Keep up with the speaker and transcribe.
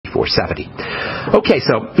470. Okay,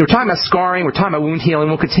 so we're talking about scarring, we're talking about wound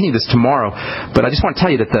healing. We'll continue this tomorrow, but I just want to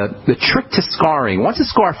tell you that the trick to scarring, once a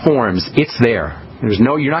scar forms, it's there.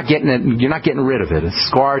 You're not getting rid of it. A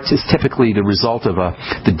scar is typically the result of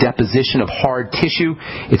the deposition of hard tissue.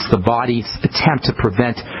 It's the body's attempt to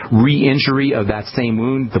prevent re-injury of that same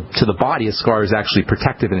wound. To the body, a scar is actually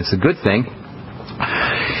protective, and it's a good thing.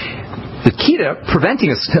 The key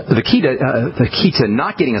to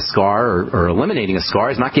not getting a scar or eliminating a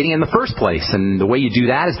scar is not getting it in the first place. And the way you do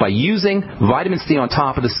that is by using vitamin C on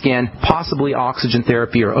top of the skin, possibly oxygen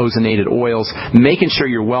therapy or ozonated oils. Making sure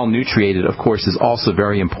you're well nutriated, of course, is also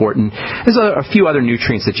very important. There's a few other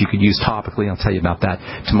nutrients that you could use topically. I'll tell you about that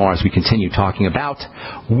tomorrow as we continue talking about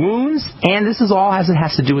wounds. And this is all as it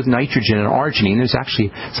has to do with nitrogen and arginine. There's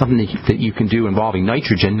actually something that you can do involving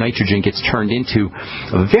nitrogen. Nitrogen gets turned into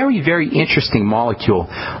a very, very interesting molecule.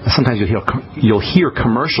 Sometimes you'll hear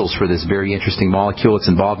commercials for this very interesting molecule. It's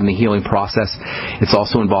involved in the healing process. It's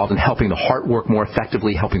also involved in helping the heart work more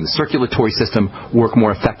effectively, helping the circulatory system work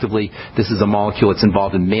more effectively. This is a molecule that's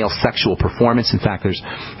involved in male sexual performance. In fact, there's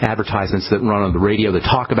advertisements that run on the radio that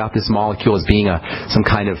talk about this molecule as being some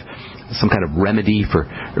kind of remedy for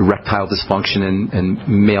erectile dysfunction and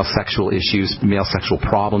male sexual issues, male sexual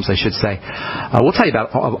problems, I should say. We'll tell you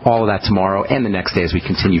about all of that tomorrow and the next day as we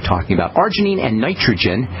continue talking about arginine and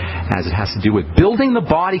nitrogen, as it has to do with building the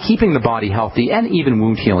body, keeping the body healthy, and even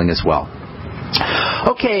wound healing as well.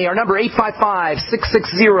 Okay, our number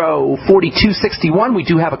 855-660-4261. We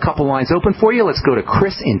do have a couple lines open for you. Let's go to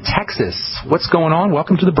Chris in Texas. What's going on?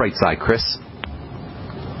 Welcome to the bright side, Chris.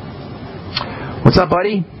 What's up,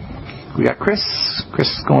 buddy? We got Chris. Chris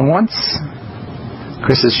going once.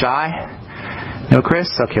 Chris is shy. No Chris?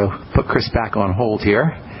 Okay, we'll put Chris back on hold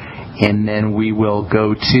here. And then we will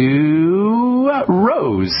go to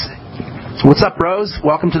Rose. What's up, Rose?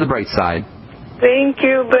 Welcome to the bright side. Thank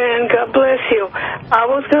you, Ben. God bless you. I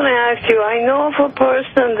was going to ask you, I know of a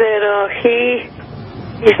person that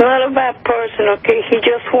he's not a bad person, okay? He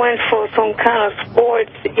just went for some kind of sports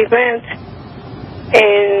event,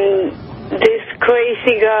 and this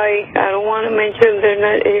crazy guy, I don't want to mention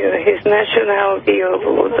his nationality or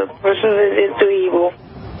the person that did the evil,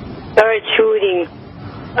 started shooting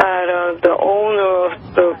at the owner of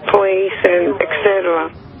the place and etc.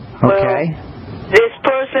 Okay. Well, this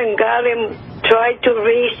person tried to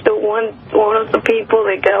reach one of the people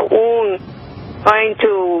that got wounded, trying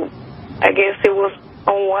to, I guess it was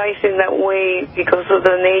unwise in that way because of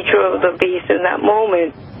the nature of the beast in that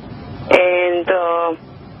moment. And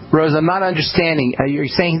Rose, I'm not understanding. You're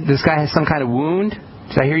saying this guy has some kind of wound?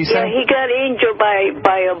 Did I hear you say? Yeah, he got injured by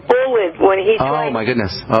a bullet when he tried. Oh my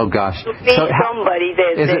goodness! Oh gosh! To beat somebody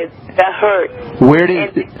that got hurt. Where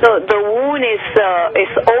did? So the wound is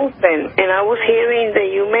open, and I was hearing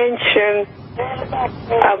that you mentioned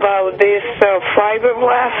about this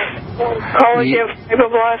fibroblast, collagen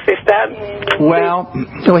fibroblast. Is that? Well,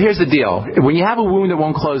 here's the deal. When you have a wound that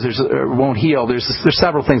won't close or won't heal, there's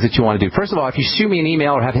several things that you want to do. First of all, if you shoot me an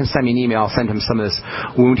email or have him send me an email, I'll send him some of this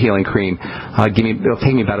wound healing cream. It'll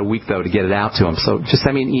take me about a week though to get it out to him. So just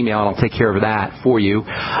send me an email and I'll take care of that for you.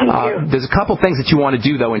 There's a couple things that you want to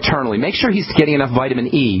do though internally. Make sure he's getting enough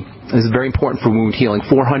vitamin E. This is very important for wound healing.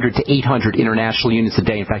 400 to 800 international units a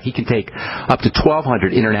day. In fact, he can take up to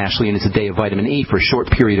 1,200 international units a day of vitamin E for a short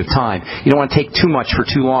period of time. You don't want to take too much for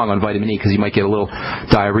too long on vitamin E because you might get a little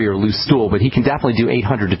diarrhea or loose stool, but he can definitely do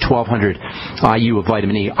 800 to 1,200 IU of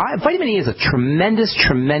vitamin E. Vitamin E is a tremendous,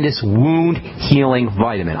 tremendous wound healing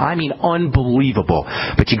vitamin. I mean, unbelievable.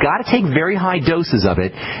 But you got to take very high doses of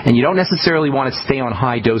it, and you don't necessarily want to stay on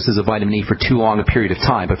high doses of vitamin E for too long a period of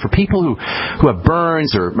time. But for people who have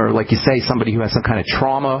burns or like you say, somebody who has some kind of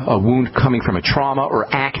trauma, a wound coming from a trauma or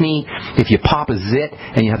acne, if you pop a zit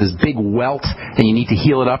and you have this big welt and you need to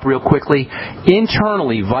heal it up real quickly,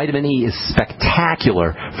 internally vitamin E is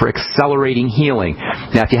spectacular for accelerating healing.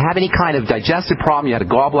 Now, if you have any kind of digestive problem, you had a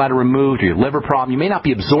gallbladder removed or your liver problem, you may not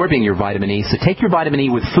be absorbing your vitamin E, so take your vitamin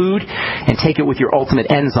E with food and take it with your ultimate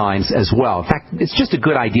enzymes as well. In fact, it's just a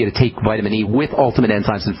good idea to take vitamin E with ultimate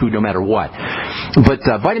enzymes in food no matter what. But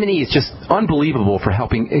vitamin E is just unbelievable for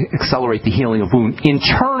helping accelerate the healing of wound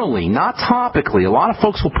internally, not topically. A lot of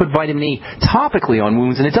folks will put vitamin E topically on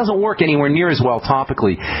wounds, and it doesn't work anywhere near as well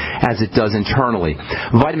topically as it does internally.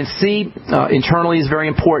 Vitamin C internally is very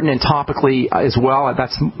important, and topically as well.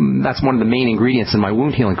 That's one of the main ingredients in my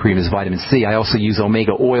wound healing cream is vitamin C. I also use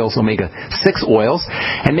omega-6 oils,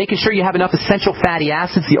 and making sure you have enough essential fatty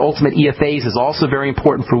acids. The ultimate EFAs is also very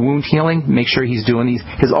important for wound healing. Make sure he's doing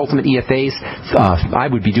his ultimate EFAs. I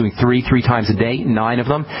would be doing three times a day, 9 of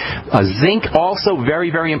them. Zinc, also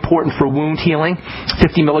very, very important for wound healing.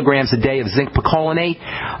 50 milligrams a day of zinc picolinate.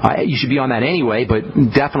 You should be on that anyway, but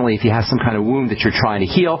definitely if you have some kind of wound that you're trying to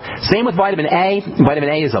heal. Same with vitamin A. Vitamin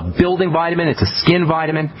A is a building vitamin. It's a skin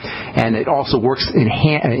vitamin, and it also works in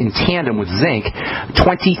tandem with zinc.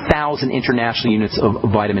 20,000 international units of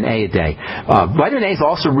vitamin A a day. Vitamin A is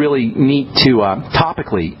also really neat to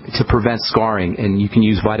topically to prevent scarring, and you can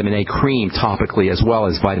use vitamin A cream topically as well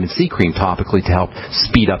as vitamin C cream topically to help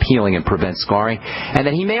speed up healing and prevent scarring. And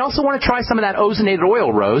then he may also want to try some of that ozonated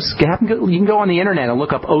oil, Rose. You can go on the internet and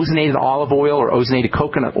look up ozonated olive oil or ozonated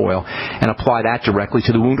coconut oil and apply that directly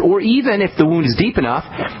to the wound. Or even if the wound is deep enough,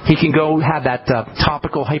 he can go have that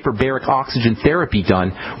topical hyperbaric oxygen therapy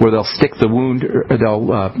done, where they'll stick the wound, or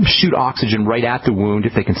they'll shoot oxygen right at the wound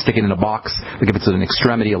if they can stick it in a box, like if it's an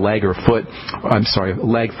extremity, a leg or a foot,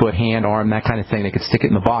 leg, foot, hand, arm, that kind of thing. They could stick it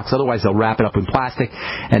in the box. Otherwise, they'll wrap it up in plastic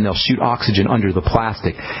and they'll shoot oxygen under the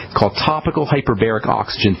plastic. It's called topical hyperbaric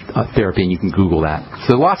oxygen therapy, and you can Google that.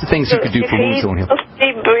 So there are lots of things you could do for wounds that won't heal.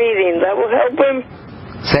 Deep breathing, that will help him.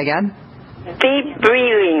 Say again? Deep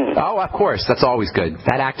breathing. Oh, of course. That's always good.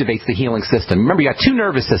 That activates the healing system. Remember, you got 2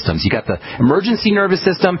 nervous systems. You got the emergency nervous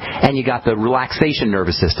system and you got the relaxation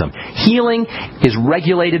nervous system. Healing is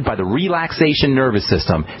regulated by the relaxation nervous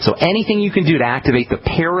system. So anything you can do to activate the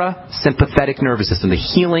parasympathetic nervous system, the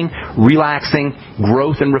healing, relaxing,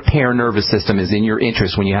 growth, and repair nervous system is in your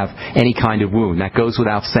interest when you have any kind of wound. That goes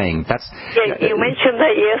without saying. You mentioned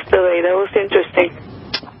that yesterday. That was interesting.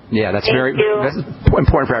 Yeah, that's that's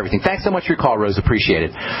important for everything. Thanks so much for your call, Rose. Appreciate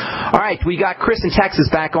it. All right, we got Chris in Texas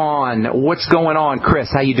back on. What's going on,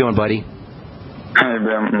 Chris? How you doing, buddy? Hey,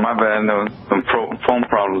 Ben. My bad. There was some phone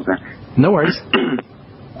problems there. No worries. All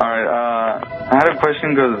right. I had a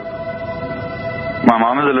question because my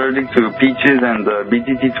mom is allergic to peaches, and the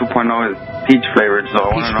BTT 2.0 is peach flavored. So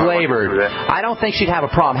I want to know peach flavored. I don't think she'd have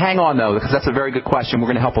a problem. Hang on, though, because that's a very good question. We're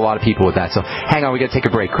going to help a lot of people with that. So hang on. We got to take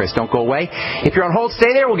a break, Chris. Don't go away. If you're on hold,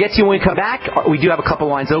 stay there. We'll get to you when we come back. We do have a couple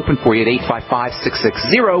lines open for you at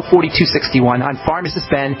 855-660-4261. I'm Pharmacist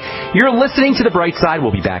Ben. You're listening to The Bright Side.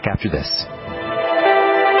 We'll be back after this.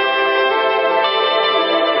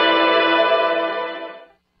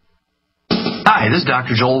 Hi, this is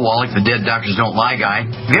Dr. Joel Wallach, the Dead Doctors Don't Lie guy.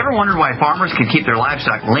 Have you ever wondered why farmers can keep their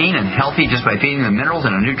livestock lean and healthy just by feeding them minerals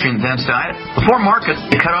in a nutrient-dense diet? Before market,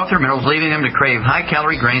 they cut off their minerals, leaving them to crave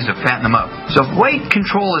high-calorie grains to fatten them up. So if weight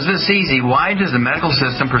control is this easy, why does the medical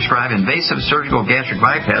system prescribe invasive surgical gastric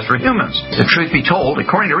bypass for humans? The truth be told,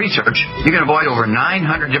 according to research, you can avoid over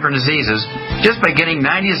 900 different diseases just by getting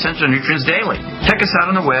 90 essential nutrients daily. Check us out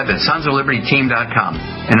on the web at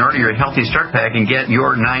sonsoflibertyteam.com and order your Healthy Start Pack and get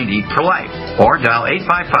your 90 for life. Or dial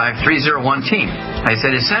 855-301-TEAM. I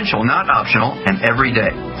said essential, not optional, and every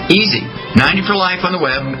day. Easy. 90 for life on the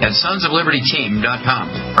web at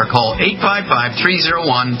sonsoflibertyteam.com. Or call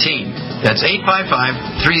 855-301-TEAM. That's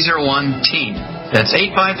 855-301-TEAM. That's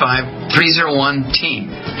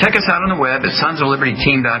 855-301-TEAM. Check us out on the web at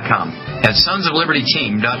sonsoflibertyteam.com. At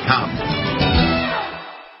sonsoflibertyteam.com.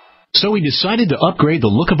 So we decided to upgrade the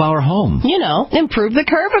look of our home. You know, improve the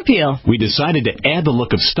curb appeal. We decided to add the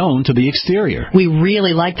look of stone to the exterior. We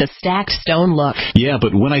really like the stacked stone look. Yeah,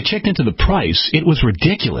 but when I checked into the price, it was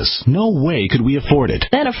ridiculous. No way could we afford it.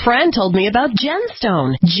 Then a friend told me about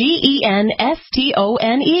Genstone. Genstone.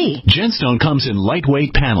 Genstone comes in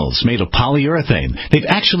lightweight panels made of polyurethane. They've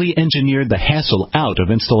actually engineered the hassle out of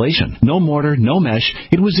installation. No mortar, no mesh.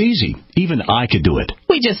 It was easy. Even I could do it.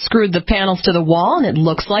 We just screwed the panels to the wall and it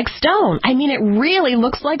looks like stone. I mean, it really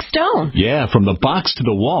looks like stone. Yeah, from the box to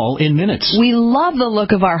the wall in minutes. We love the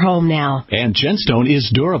look of our home now. And Genstone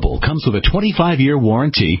is durable, comes with a 25-year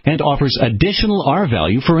warranty, and offers additional R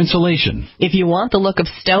value for insulation. If you want the look of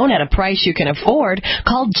stone at a price you can afford,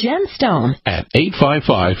 call Genstone at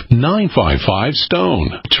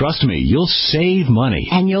 855-955-STONE. Trust me, you'll save money.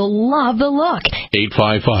 And you'll love the look.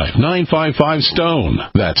 855-955-STONE.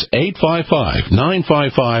 That's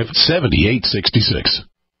 855-955-7866.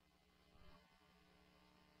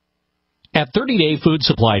 At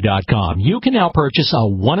 30dayfoodsupply.com, you can now purchase a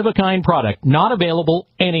one-of-a-kind product not available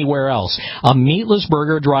anywhere else. A meatless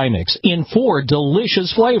burger dry mix in 4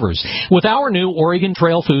 delicious flavors. With our new Oregon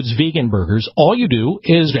Trail Foods vegan burgers, all you do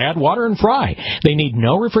is add water and fry. They need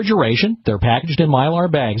no refrigeration. They're packaged in Mylar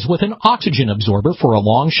bags with an oxygen absorber for a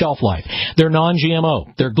long shelf life. They're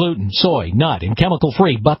non-GMO. They're gluten, soy, nut, and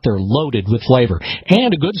chemical-free, but they're loaded with flavor.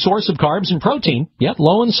 And a good source of carbs and protein, yet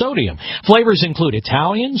low in sodium. Flavors include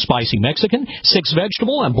Italian, spicy Mexican, Mexican, 6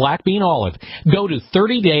 vegetable, and black bean olive. Go to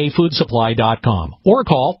 30dayfoodsupply.com or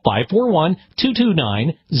call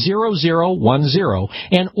 541-229-0010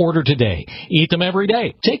 and order today. Eat them every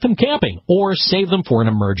day, take them camping, or save them for an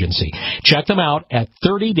emergency. Check them out at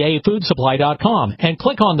 30dayfoodsupply.com and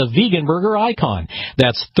click on the vegan burger icon.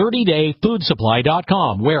 That's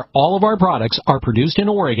 30dayfoodsupply.com, where all of our products are produced in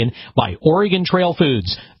Oregon by Oregon Trail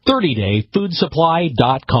Foods.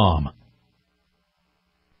 30dayfoodsupply.com.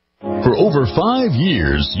 For over 5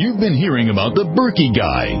 years, you've been hearing about the Berkey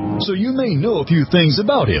guy, so you may know a few things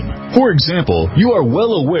about him. For example, you are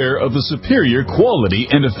well aware of the superior quality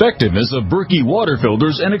and effectiveness of Berkey water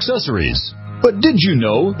filters and accessories. But did you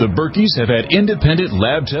know the Berkeys have had independent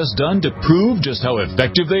lab tests done to prove just how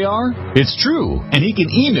effective they are? It's true, and he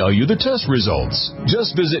can email you the test results.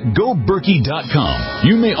 Just visit GoBerkey.com.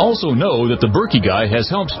 You may also know that the Berkey guy has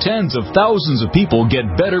helped tens of thousands of people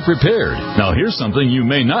get better prepared. Now here's something you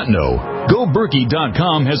may not know.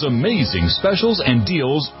 GoBerkey.com has amazing specials and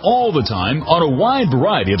deals all the time on a wide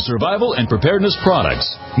variety of survival and preparedness products.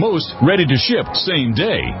 Most ready to ship same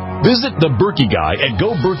day. Visit the Berkey guy at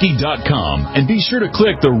GoBerkey.com and be sure to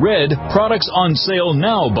click the red Products on Sale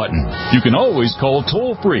Now button. You can always call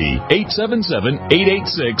toll-free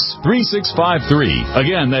 877-886-3653.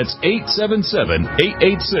 Again, that's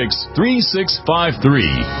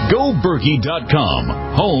 877-886-3653. GoBerkey.com,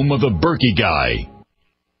 home of the Berkey guy.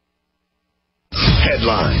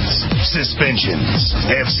 Headlines, suspensions,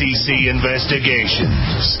 FCC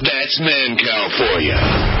investigations. That's Mancow for you.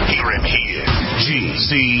 Hear him here.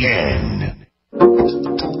 GCN.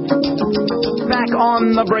 Back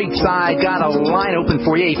on the break side, got a line open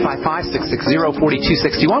for you,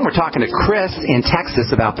 855-660-4261. We're talking to Chris in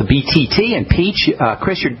Texas about the BTT and peach.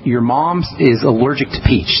 Chris, your mom is allergic to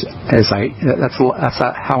peach. That's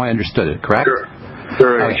how I understood it, correct? Sure.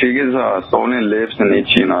 Correct. She gets swollen lips and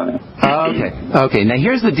itching on it. Okay. Now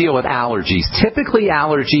here's the deal with allergies. Typically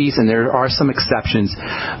allergies, and there are some exceptions,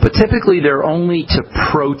 but typically they're only to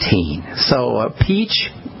protein. So peach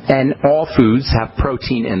and all foods have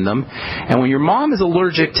protein in them. And when your mom is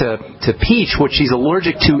allergic to peach, what she's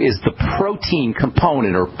allergic to is the protein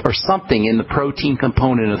component or something in the protein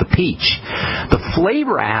component of the peach. The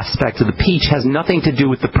flavor aspect of the peach has nothing to do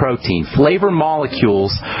with the protein. Flavor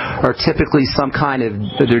molecules are typically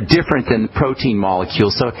they're different than protein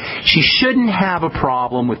molecules. So she shouldn't have a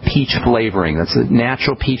problem with peach flavoring. That's a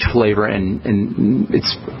natural peach flavor, and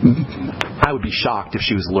I would be shocked if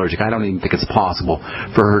she was allergic. I don't even think it's possible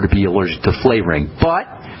for her to be allergic to flavoring. But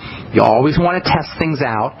you always want to test things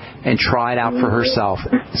out and try it out for herself.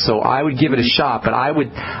 So I would give it a shot, but I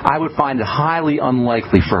would find it highly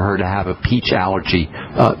unlikely for her to have a peach allergy,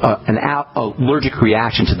 an allergic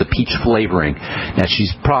reaction to the peach flavoring. Now,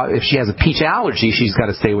 if she has a peach allergy, she's got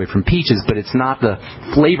to stay away from peaches, but it's not the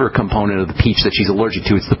flavor component of the peach that she's allergic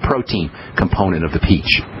to. It's the protein component of the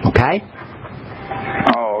peach. Okay?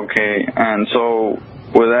 Oh, okay. And so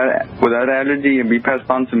would that allergy be passed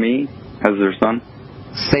on to me as their son?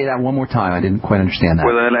 Say that one more time. I didn't quite understand that.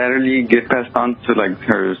 Will that allergy get passed on to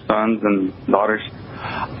her sons and daughters?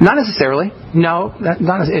 Not necessarily. No,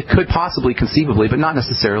 it could possibly, conceivably, but not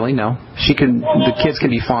necessarily. No, the kids can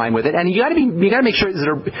be fine with it. And you got to make sure, is it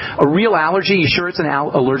a real allergy? You sure it's an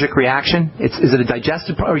allergic reaction? Is it a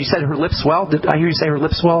digestive? Or you said her lips swell? Did I hear you say her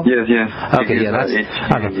lips swell? Yes. Okay,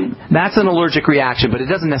 that's an allergic reaction, but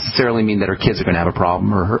it doesn't necessarily mean that her kids are going to have a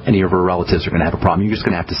problem or any of her relatives are going to have a problem. You're just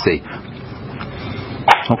going to have to see.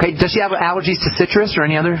 Okay. Does she have allergies to citrus or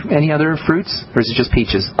any other fruits, or is it just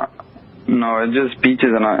peaches? No, it's just peaches,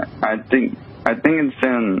 and I think it's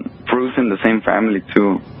in fruits in the same family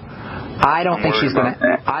too. I don't think she's going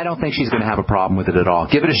to have a problem with it at all.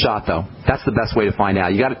 Give it a shot, though. That's the best way to find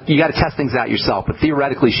out. You got to test things out yourself, but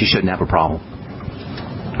theoretically she shouldn't have a problem.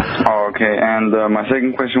 Oh, okay. And my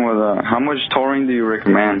second question was, how much taurine do you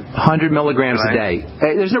recommend? 100 milligrams a day.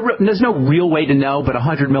 There's no real way to know, but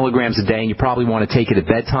 100 milligrams a day, and you probably want to take it at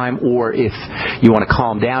bedtime, or if you want to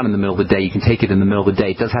calm down in the middle of the day, you can take it in the middle of the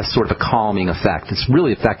day. It does have sort of a calming effect. It's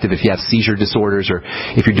really effective if you have seizure disorders or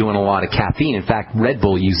if you're doing a lot of caffeine. In fact, Red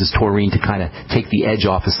Bull uses taurine to kind of take the edge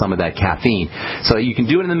off of some of that caffeine. So you can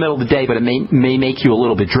do it in the middle of the day, but it may make you a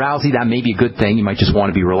little bit drowsy. That may be a good thing. You might just want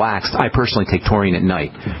to be relaxed. I personally take taurine at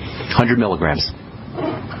night. 100 milligrams.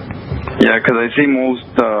 Yeah, because I see most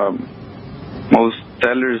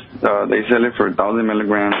sellers, they sell it for 1,000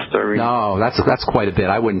 milligrams. No, that's quite a bit.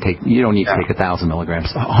 You don't need to take 1,000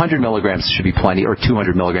 milligrams. 100 milligrams should be plenty, or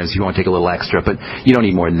 200 milligrams if you want to take a little extra, but you don't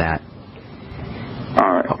need more than that.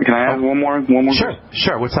 All right. Can I ask one more?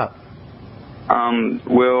 Sure. What's up?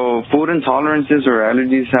 Will food intolerances or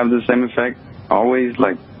allergies have the same effect always,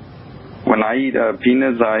 like when I eat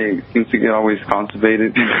peanuts, I seem to get always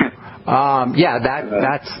constipated.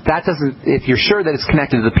 That doesn't. If you're sure that it's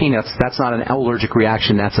connected to the peanuts, that's not an allergic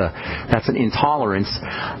reaction. That's an intolerance,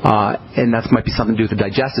 and that might be something to do with the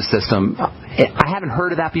digestive system. I haven't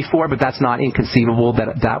heard of that before, but that's not inconceivable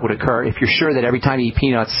that would occur. If you're sure that every time you eat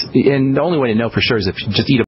peanuts, and the only way to know for sure is if you just eat a